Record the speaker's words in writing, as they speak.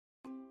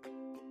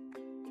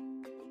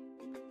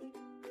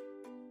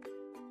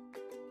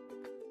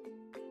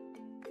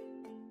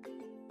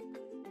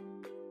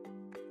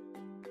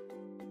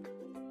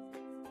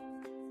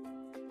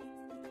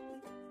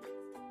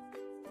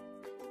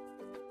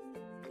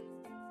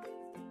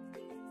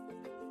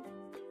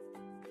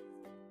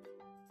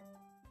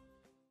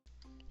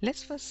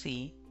Let's first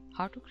see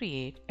how to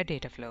create a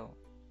data flow.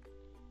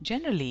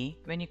 Generally,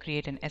 when you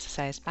create an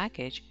SSIS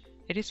package,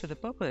 it is for the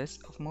purpose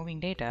of moving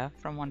data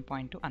from one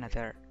point to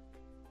another.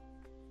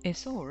 A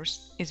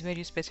source is where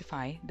you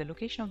specify the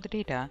location of the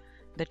data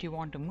that you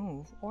want to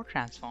move or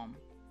transform.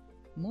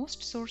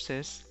 Most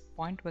sources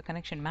point to a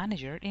connection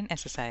manager in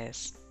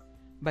SSIS.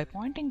 By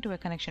pointing to a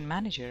connection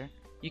manager,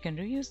 you can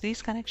reuse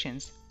these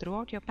connections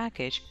throughout your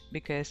package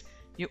because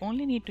you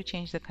only need to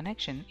change the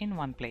connection in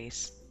one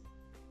place.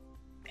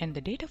 And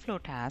the data flow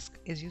task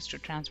is used to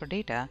transfer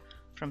data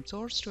from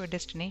source to a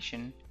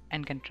destination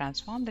and can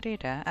transform the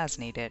data as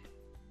needed.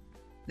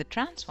 The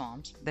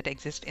transforms that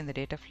exist in the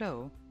data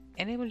flow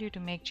enable you to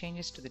make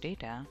changes to the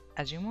data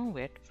as you move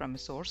it from a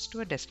source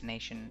to a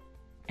destination.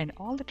 And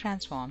all the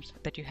transforms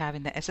that you have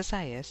in the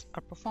SSIS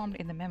are performed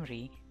in the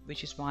memory,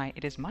 which is why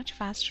it is much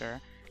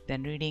faster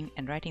than reading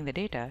and writing the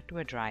data to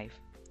a drive.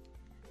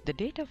 The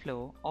data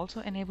flow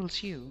also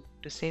enables you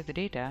to save the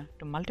data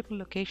to multiple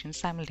locations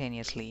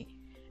simultaneously.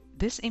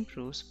 This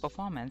improves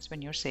performance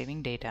when you're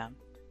saving data.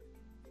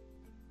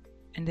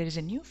 And there is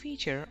a new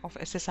feature of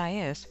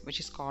SSIS which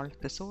is called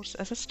the Source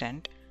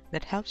Assistant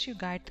that helps you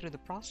guide through the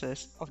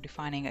process of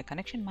defining a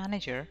connection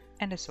manager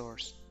and a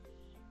source.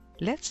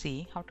 Let's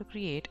see how to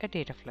create a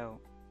data flow.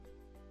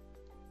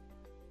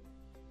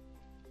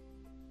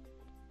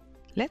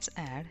 Let's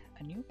add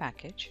a new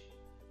package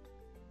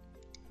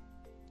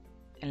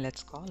and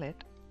let's call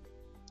it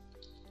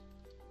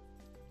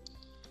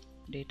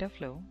data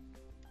flow.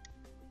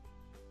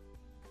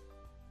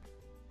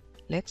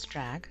 Let's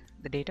drag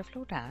the data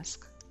flow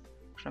task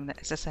from the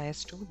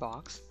SSIS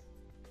toolbox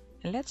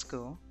and let's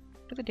go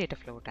to the data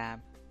flow tab.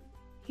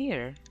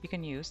 Here you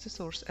can use the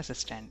Source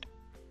Assistant.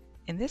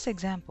 In this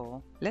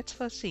example, let's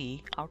first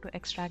see how to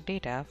extract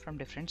data from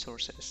different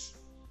sources.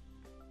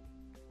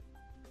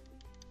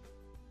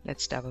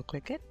 Let's double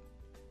click it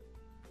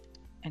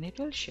and it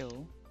will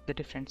show the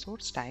different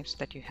source types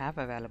that you have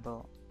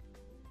available.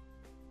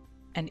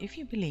 And if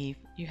you believe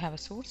you have a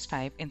source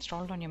type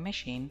installed on your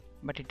machine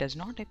but it does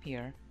not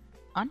appear,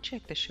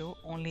 uncheck the Show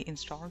Only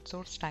Installed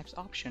Source Types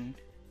option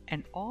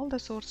and all the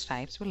source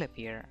types will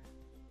appear.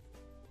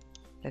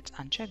 Let's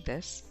uncheck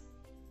this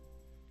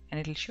and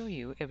it will show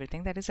you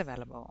everything that is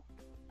available.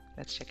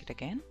 Let's check it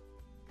again.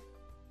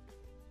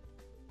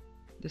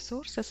 The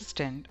Source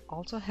Assistant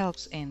also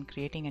helps in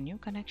creating a new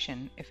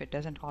connection if it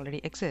doesn't already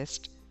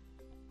exist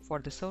for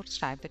the source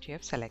type that you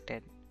have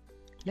selected.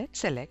 Let's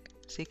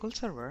select SQL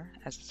Server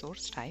as the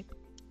source type.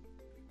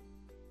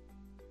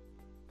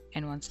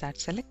 And once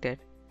that's selected,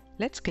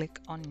 let's click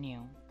on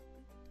New.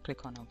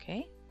 Click on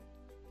OK.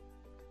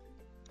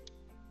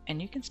 And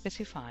you can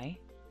specify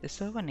the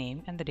server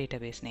name and the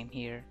database name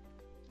here.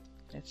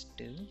 Let's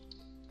do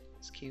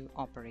SQL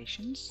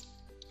Operations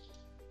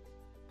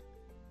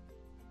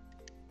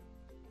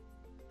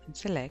and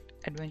select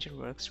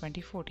AdventureWorks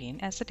 2014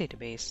 as the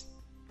database.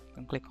 You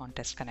can click on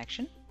Test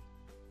Connection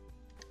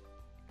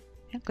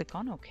and click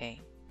on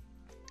OK.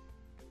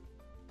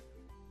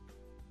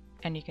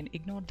 And you can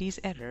ignore these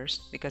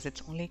errors because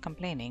it's only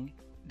complaining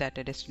that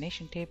a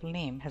destination table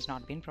name has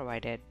not been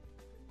provided.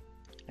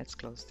 Let's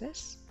close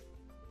this.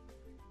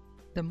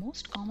 The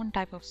most common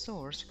type of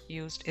source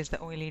used is the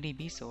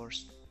OLEDB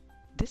source.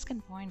 This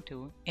can point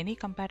to any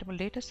compatible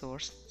data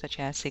source such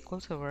as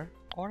SQL Server,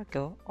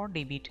 Oracle, or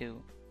DB2.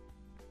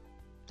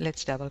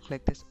 Let's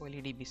double-click this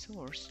OLEDB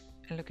source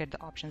and look at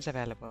the options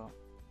available.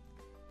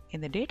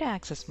 In the data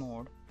access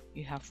mode,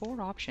 you have 4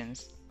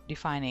 options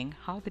defining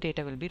how the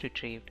data will be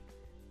retrieved: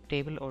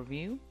 table or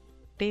view,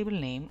 table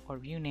name or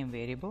view name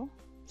variable,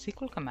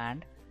 SQL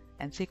command,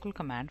 and SQL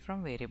command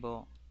from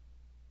variable.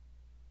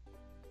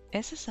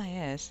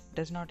 SSIS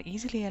does not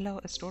easily allow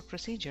a stored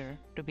procedure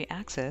to be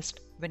accessed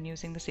when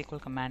using the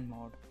SQL command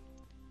mode.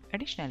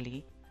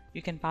 Additionally,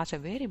 you can pass a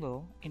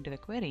variable into the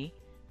query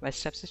by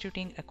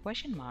substituting a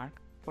question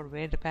mark for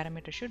where the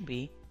parameter should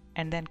be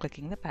and then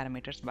clicking the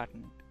Parameters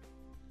button.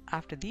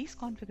 After these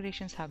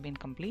configurations have been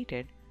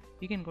completed,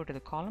 you can go to the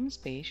Columns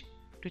page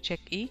to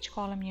check each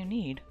column you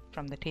need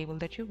from the table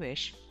that you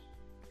wish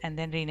and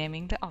then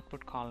renaming the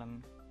output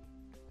column.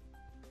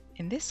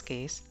 In this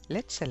case,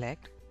 let's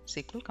select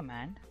SQL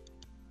command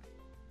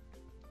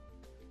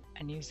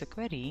and use the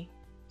query,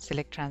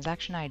 select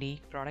transaction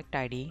ID, product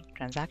ID,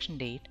 transaction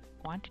date,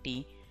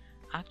 quantity,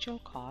 actual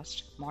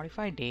cost,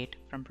 modified date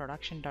from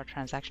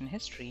production.transaction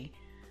history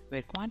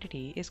where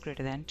quantity is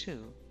greater than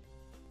 2.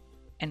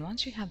 And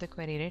once you have the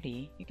query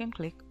ready, you can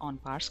click on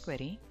Parse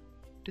Query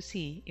to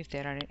see if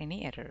there are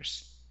any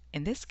errors.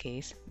 In this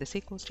case, the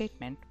SQL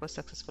statement was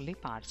successfully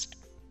parsed.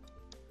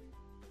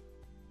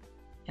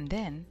 And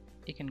then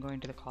you can go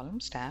into the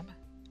Columns tab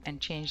and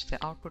change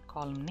the output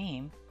column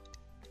name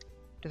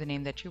to the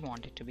name that you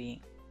want it to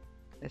be.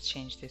 Let's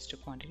change this to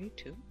quantity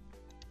 2.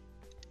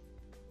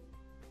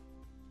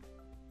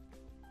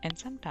 And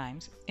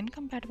sometimes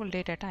incompatible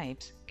data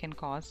types can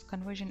cause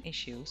conversion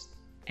issues,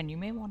 and you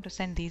may want to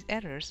send these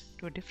errors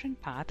to a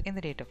different path in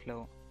the data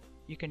flow.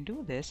 You can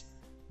do this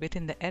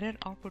within the error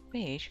output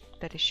page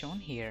that is shown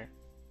here.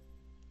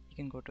 You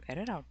can go to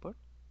error output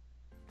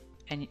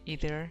and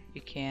either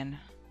you can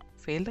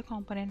fail the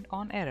component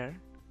on error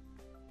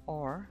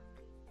or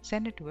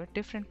send it to a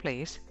different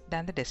place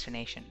than the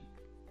destination.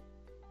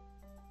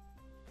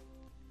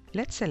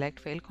 Let's select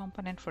fail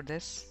component for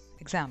this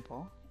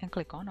example and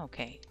click on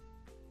OK.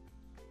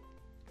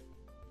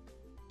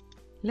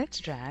 Let's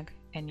drag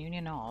an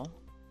union all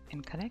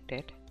and connect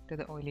it to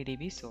the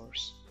OLEDB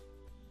source.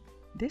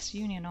 This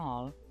union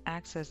all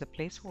acts as the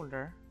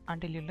placeholder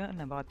until you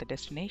learn about the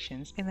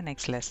destinations in the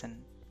next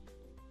lesson.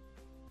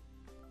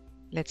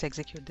 Let's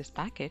execute this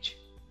package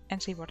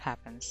and see what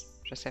happens.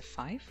 Press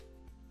F5.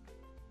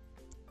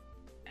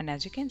 And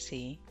as you can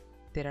see,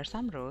 there are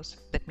some rows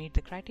that meet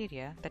the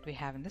criteria that we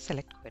have in the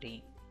select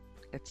query.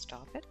 Let's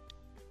stop it.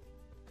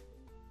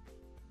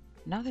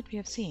 Now that we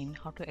have seen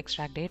how to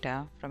extract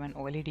data from an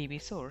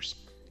OLEDB source,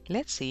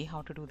 let's see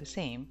how to do the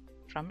same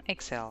from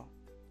Excel.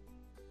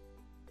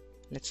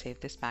 Let's save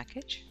this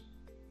package.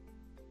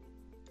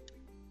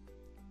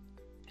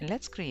 And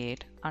let's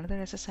create another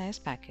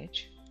SSIS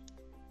package.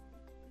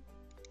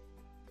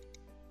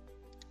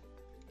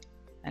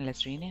 And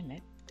let's rename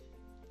it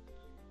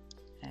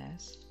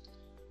as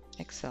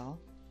Excel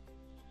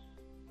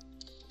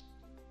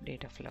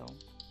Data Flow.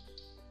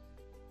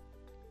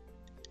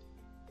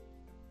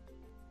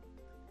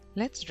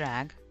 Let's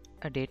drag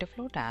a data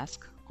flow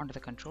task onto the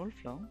control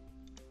flow,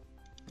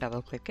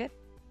 double-click it.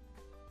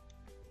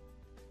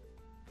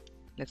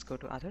 Let's go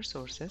to Other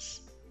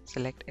Sources,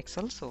 select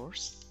Excel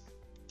Source,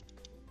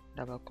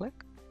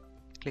 double-click,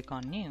 click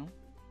on New,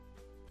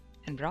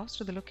 and browse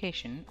to the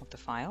location of the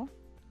file.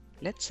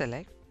 Let's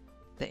select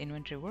the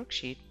inventory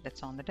worksheet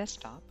that's on the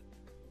desktop.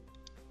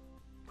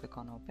 Click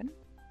on Open,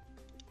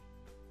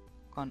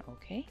 click on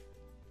OK,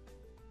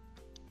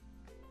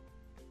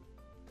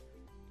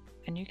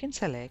 and you can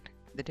select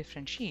the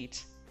different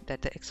sheets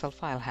that the Excel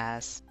file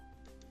has.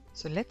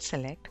 So let's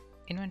select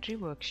Inventory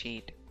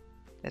Worksheet.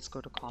 Let's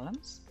go to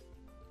Columns,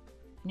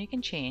 and you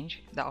can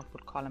change the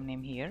output column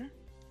name here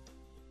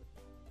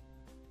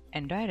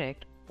and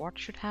direct what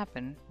should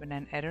happen when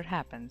an error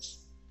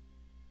happens.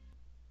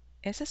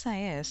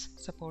 SSIS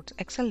supports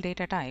Excel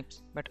data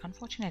types, but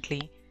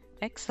unfortunately,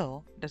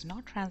 Excel does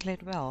not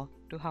translate well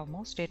to how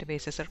most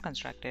databases are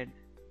constructed.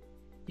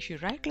 If you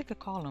right-click a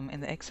column in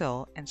the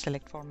Excel and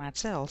select Format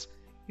Cells,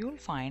 you will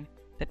find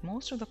that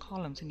most of the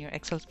columns in your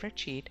Excel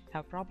spreadsheet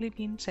have probably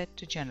been set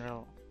to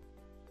General.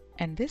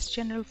 And this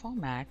General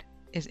format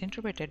is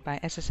interpreted by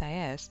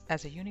SSIS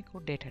as a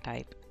Unicode data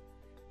type.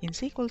 In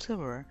SQL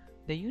Server,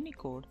 the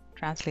Unicode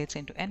translates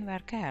into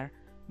nvarchar,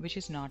 which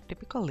is not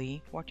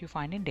typically what you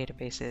find in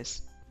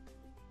databases.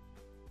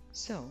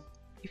 So,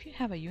 if you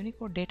have a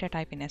Unicode data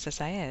type in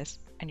SSIS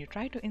and you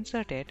try to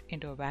insert it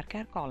into a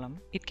varchar column,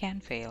 it can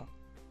fail.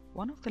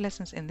 One of the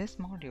lessons in this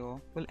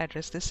module will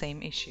address the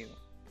same issue.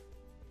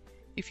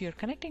 If you're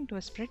connecting to a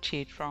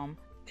spreadsheet from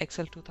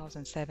Excel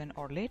 2007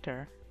 or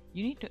later,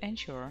 you need to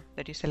ensure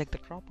that you select the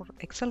proper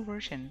Excel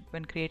version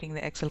when creating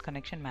the Excel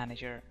Connection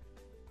Manager.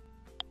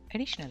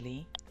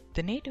 Additionally,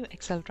 the native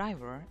Excel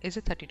driver is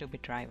a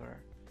 32-bit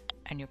driver,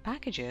 and your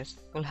packages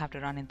will have to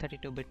run in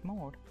 32-bit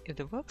mode if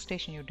the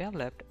workstation you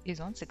developed is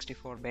on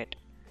 64-bit.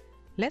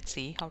 Let's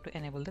see how to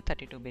enable the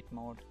 32-bit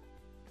mode.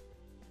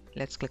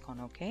 Let's click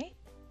on OK.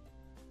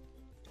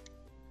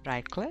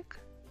 Right-click,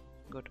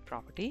 go to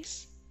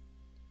Properties,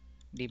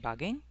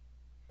 Debugging,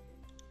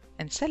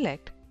 and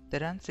select the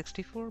Run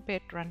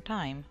 64-bit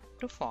runtime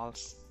to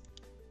false.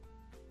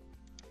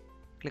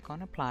 Click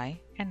on Apply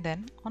and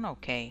then on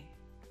OK.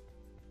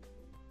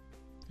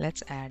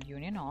 Let's add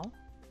Union All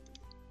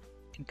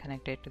and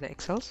connect it to the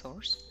Excel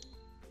source,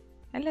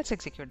 and let's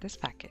execute this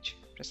package.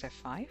 Press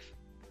F5,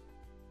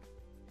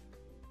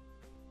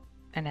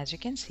 and as you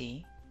can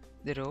see,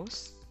 the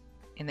rows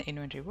in the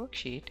inventory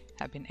worksheet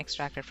have been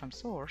extracted from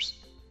source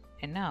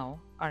and now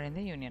are in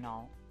the Union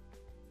All.